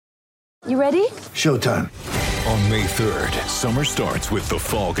You ready? Showtime. On May 3rd, summer starts with The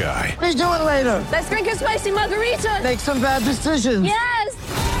Fall Guy. Let's do it later. Let's drink a spicy margarita. Make some bad decisions.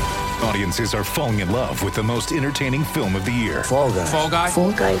 Yes! Audiences are falling in love with the most entertaining film of the year. Fall Guy. Fall Guy?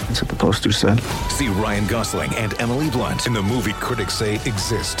 Fall guy. That's what the poster said. See Ryan Gosling and Emily Blunt in the movie critics say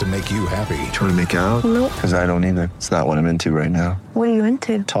exists to make you happy. Trying to make it out? Nope. Because I don't either. It's not what I'm into right now. What are you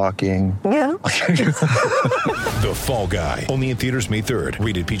into? Talking. Yeah. The Fall Guy. Only in theaters May 3rd.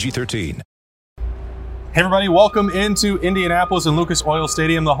 Rated PG-13. Hey everybody, welcome into Indianapolis and Lucas Oil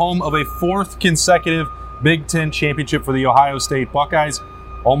Stadium, the home of a fourth consecutive Big Ten championship for the Ohio State Buckeyes.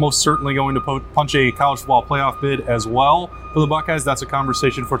 Almost certainly going to punch a college football playoff bid as well for the Buckeyes. That's a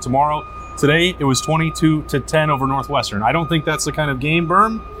conversation for tomorrow. Today, it was 22-10 over Northwestern. I don't think that's the kind of game,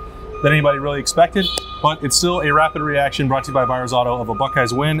 Berm, that anybody really expected, but it's still a rapid reaction brought to you by Byers Auto of a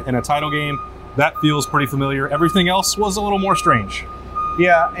Buckeyes win and a title game. That feels pretty familiar. Everything else was a little more strange.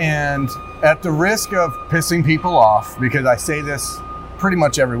 Yeah, and at the risk of pissing people off, because I say this pretty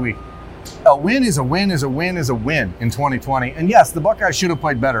much every week, a win is a win is a win is a win in 2020. And yes, the Buckeyes should have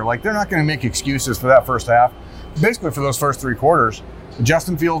played better. Like, they're not going to make excuses for that first half. Basically, for those first three quarters,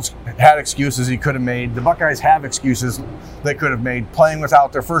 Justin Fields had excuses he could have made. The Buckeyes have excuses they could have made. Playing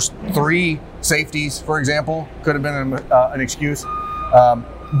without their first three safeties, for example, could have been an excuse.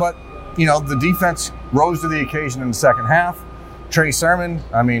 But, you know, the defense rose to the occasion in the second half. Trey Sermon,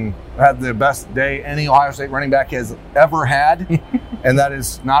 had the best day any Ohio State running back has ever had, and that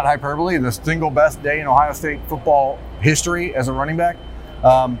is not hyperbole. The single best day in Ohio State football history as a running back.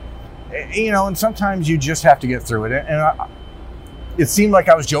 And sometimes you just have to get through it. And it seemed like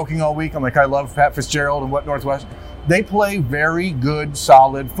I was joking all week. I'm like, I love Pat Fitzgerald and what Northwestern. They play very good,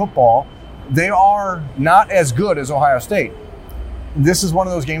 solid football. They are not as good as Ohio State. This is one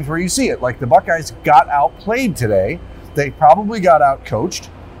of those games where you see it. Like, the Buckeyes got outplayed today. They probably got out-coached,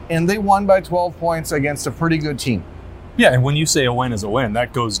 and they won by 12 points against a pretty good team. Yeah, and when you say a win is a win,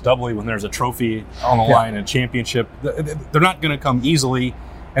 that goes doubly when there's a trophy on the line and a championship. They're not going to come easily,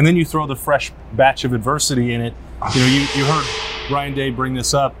 and then you throw the fresh batch of adversity in it. You know, you heard Ryan Day bring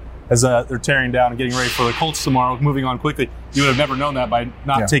this up as they're tearing down and getting ready for the Colts tomorrow, moving on quickly. You would have never known that by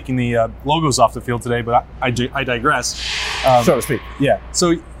not taking the logos off the field today, but I digress. So to speak. Yeah,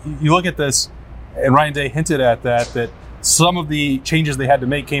 so you look at this, and Ryan Day hinted at that some of the changes they had to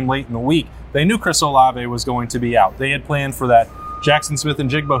make came late in the week. They knew Chris Olave was going to be out. They had planned for that. Jackson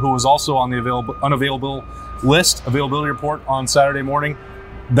Smith-Njigba, who was also on the availability report on Saturday morning,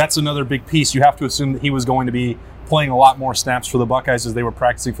 that's another big piece. You have to assume that he was going to be playing a lot more snaps for the Buckeyes as they were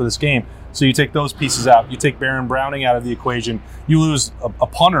practicing for this game. So you take those pieces out. You take Baron Browning out of the equation. You lose a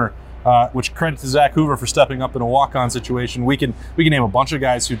punter, which credit to Zach Hoover for stepping up in a walk-on situation. We can name a bunch of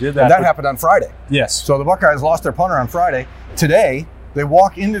guys who did that. And that happened on Friday. Yes. So the Buckeyes lost their punter on Friday. Today, they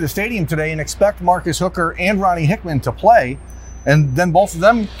walk into the stadium today and expect Marcus Hooker and Ronnie Hickman to play, and then both of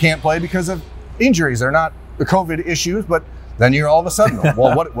them can't play because of injuries. They're not the COVID issues, but then you're all of a sudden,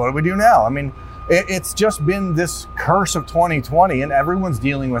 well, what do we do now? It's just been this curse of 2020, and everyone's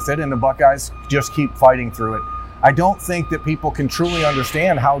dealing with it, and the Buckeyes just keep fighting through it. I don't think that people can truly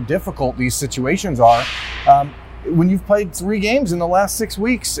understand how difficult these situations are when you've played 3 games in the last 6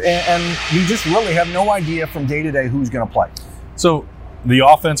 weeks, and you just really have no idea from day to day who's going to play. So the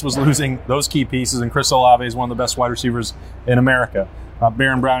offense was losing those key pieces, and Chris Olave is one of the best wide receivers in America.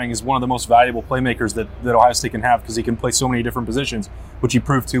 Baron Browning is one of the most valuable playmakers that Ohio State can have because he can play so many different positions, which he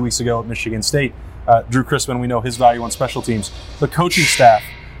proved 2 weeks ago at Michigan State. Drew Crispin, we know his value on special teams. The coaching staff,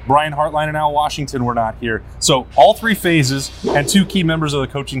 Brian Hartline and Al Washington were not here. So all 3 phases and 2 key members of the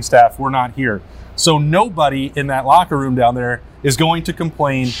coaching staff were not here. So nobody in that locker room down there is going to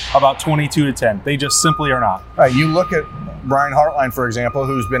complain about 22-10. They just simply are not. All right, you look at Brian Hartline, for example,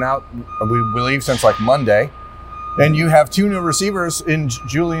 who's been out, we believe, since like Monday. And you have 2 new receivers in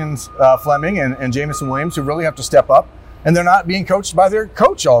Julian Fleming and Jamison Williams who really have to step up. And they're not being coached by their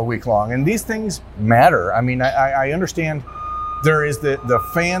coach all week long. And these things matter. I understand there is the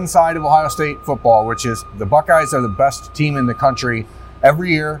fan side of Ohio State football, which is the Buckeyes are the best team in the country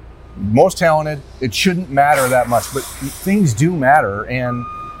every year, most talented. It shouldn't matter that much, but things do matter. And,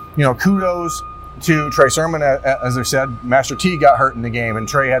 kudos to Trey Sermon. As I said, Master T got hurt in the game, and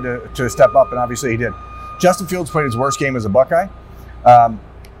Trey had to step up, and obviously he did. Justin Fields played his worst game as a Buckeye.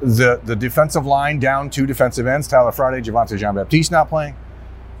 The defensive line down 2 defensive ends, Tyler Friday, Javonte Jean-Baptiste not playing.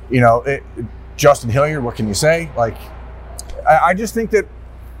 Justin Hilliard, what can you say? I just think that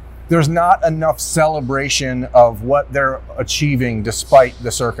there's not enough celebration of what they're achieving despite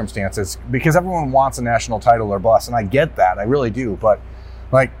the circumstances, because everyone wants a national title or bust, and I get that, I really do, but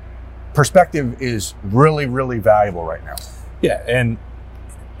perspective is really, really valuable right now. Yeah, and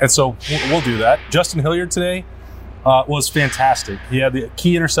And so we'll do that. Justin Hilliard today was fantastic. He had the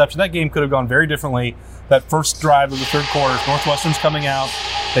key interception. That game could have gone very differently. That first drive of the third quarter, Northwestern's coming out.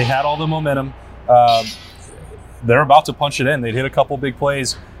 They had all the momentum. They're about to punch it in. They'd hit a couple big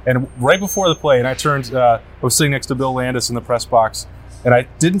plays. And right before the play, and I was sitting next to Bill Landis in the press box, and I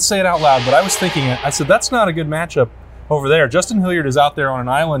didn't say it out loud, but I was thinking it. I said, that's not a good matchup over there. Justin Hilliard is out there on an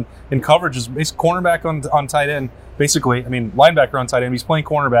island in coverage, is cornerback on tight end, basically. I mean, linebacker on tight end. He's playing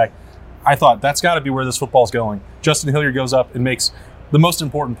cornerback. I thought, that's got to be where this football's going. Justin Hilliard goes up and makes the most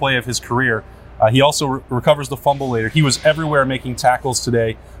important play of his career. He also recovers the fumble later. He was everywhere making tackles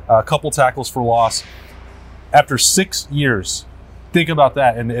today, a couple tackles for loss. After 6 years, think about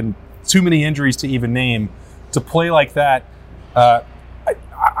that, and too many injuries to even name, to play like that,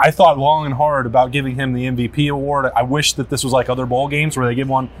 I thought long and hard about giving him the MVP award. I wish that this was like other bowl games where they give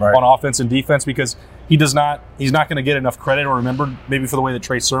one on offense and defense, because he's not going to get enough credit or remembered maybe for the way that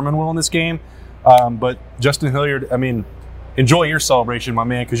Trey Sermon will in this game. But Justin Hilliard, I mean, enjoy your celebration, my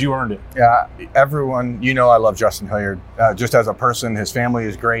man, because you earned it. Yeah, everyone, I love Justin Hilliard. Just as a person, his family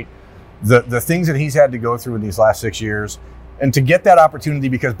is great. The things that he's had to go through in these last 6 years, and to get that opportunity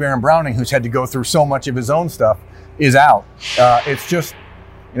because Baron Browning, who's had to go through so much of his own stuff, is out. It's just,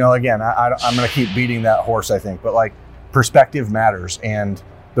 again, I'm going to keep beating that horse, I think, but like, perspective matters. And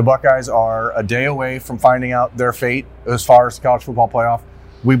the Buckeyes are a day away from finding out their fate as far as the college football playoff.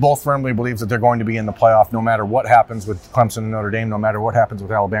 We both firmly believe that they're going to be in the playoff no matter what happens with Clemson and Notre Dame, no matter what happens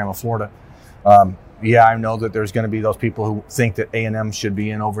with Alabama, Florida. I know that there's going to be those people who think that A&M should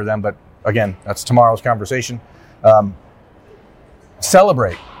be in over them, but again, that's tomorrow's conversation.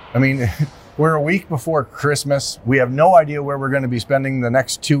 Celebrate. I mean, we're a week before Christmas. We have no idea where we're going to be spending the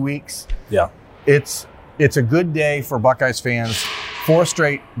next 2 weeks. Yeah. It's a good day for Buckeyes fans. 4th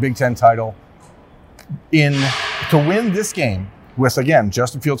straight Big Ten title. To win this game with, again,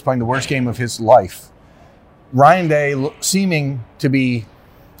 Justin Fields playing the worst game of his life. Ryan Day seeming to be...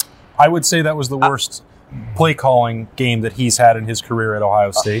 I would say that was the worst play calling game that he's had in his career at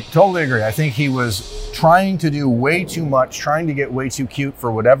Ohio State. Totally agree. I think he was trying to do way too much, trying to get way too cute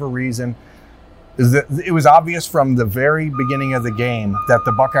for whatever reason. It was obvious from the very beginning of the game that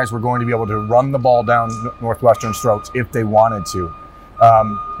the Buckeyes were going to be able to run the ball down Northwestern's throats if they wanted to.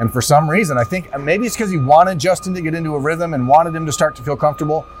 And for some reason, I think maybe it's because he wanted Justin to get into a rhythm and wanted him to start to feel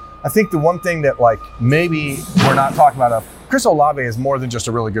comfortable. I think the one thing that maybe we're not talking about Chris Olave is more than just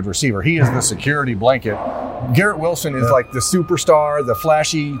a really good receiver. He is the security blanket. Garrett Wilson is like the superstar, the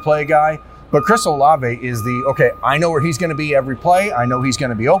flashy play guy. But Chris Olave is I know where he's going to be every play. I know he's going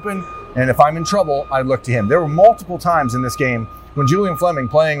to be open. And if I'm in trouble, I look to him. There were multiple times in this game when Julian Fleming,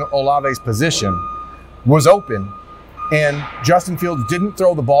 playing Olave's position, was open. And Justin Fields didn't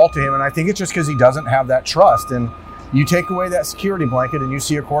throw the ball to him. And I think it's just because he doesn't have that trust. And you take away that security blanket and you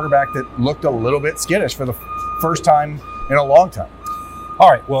see a quarterback that looked a little bit skittish for the first time in a long time. All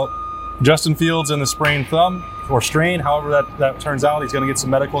right, well, Justin Fields and the sprained thumb or strain, however that turns out, he's going to get some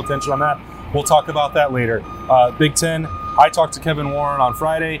medical attention on that. We'll talk about that later. Big Ten, I talked to Kevin Warren on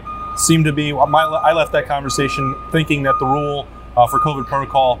Friday. Seemed to be, I left that conversation thinking that the rule for COVID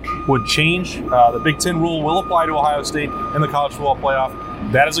protocol would change. The Big Ten rule will apply to Ohio State in the college football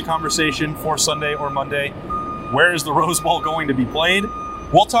playoff. That is a conversation for Sunday or Monday. Where is the Rose Bowl going to be played?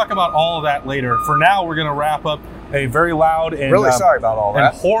 We'll talk about all of that later. For now, we're going to wrap up a very loud and really sorry about all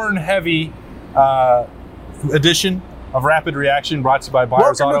that, and horn-heavy edition of Rapid Reaction, brought to you by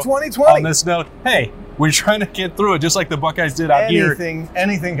Byers Welcome Auto. To 2020. On this note, hey, we're trying to get through it just like the Buckeyes did out here.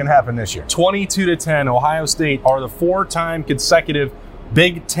 Anything can happen this year. 22-10, Ohio State are the 4-time consecutive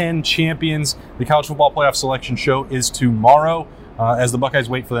Big Ten champions. The College Football Playoff Selection Show is tomorrow as the Buckeyes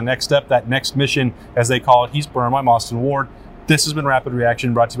wait for the next step, that next mission, as they call it. He's Burnham. I'm Austin Ward. This has been Rapid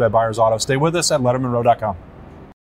Reaction, brought to you by Byers Auto. Stay with us at LettermanRow.com.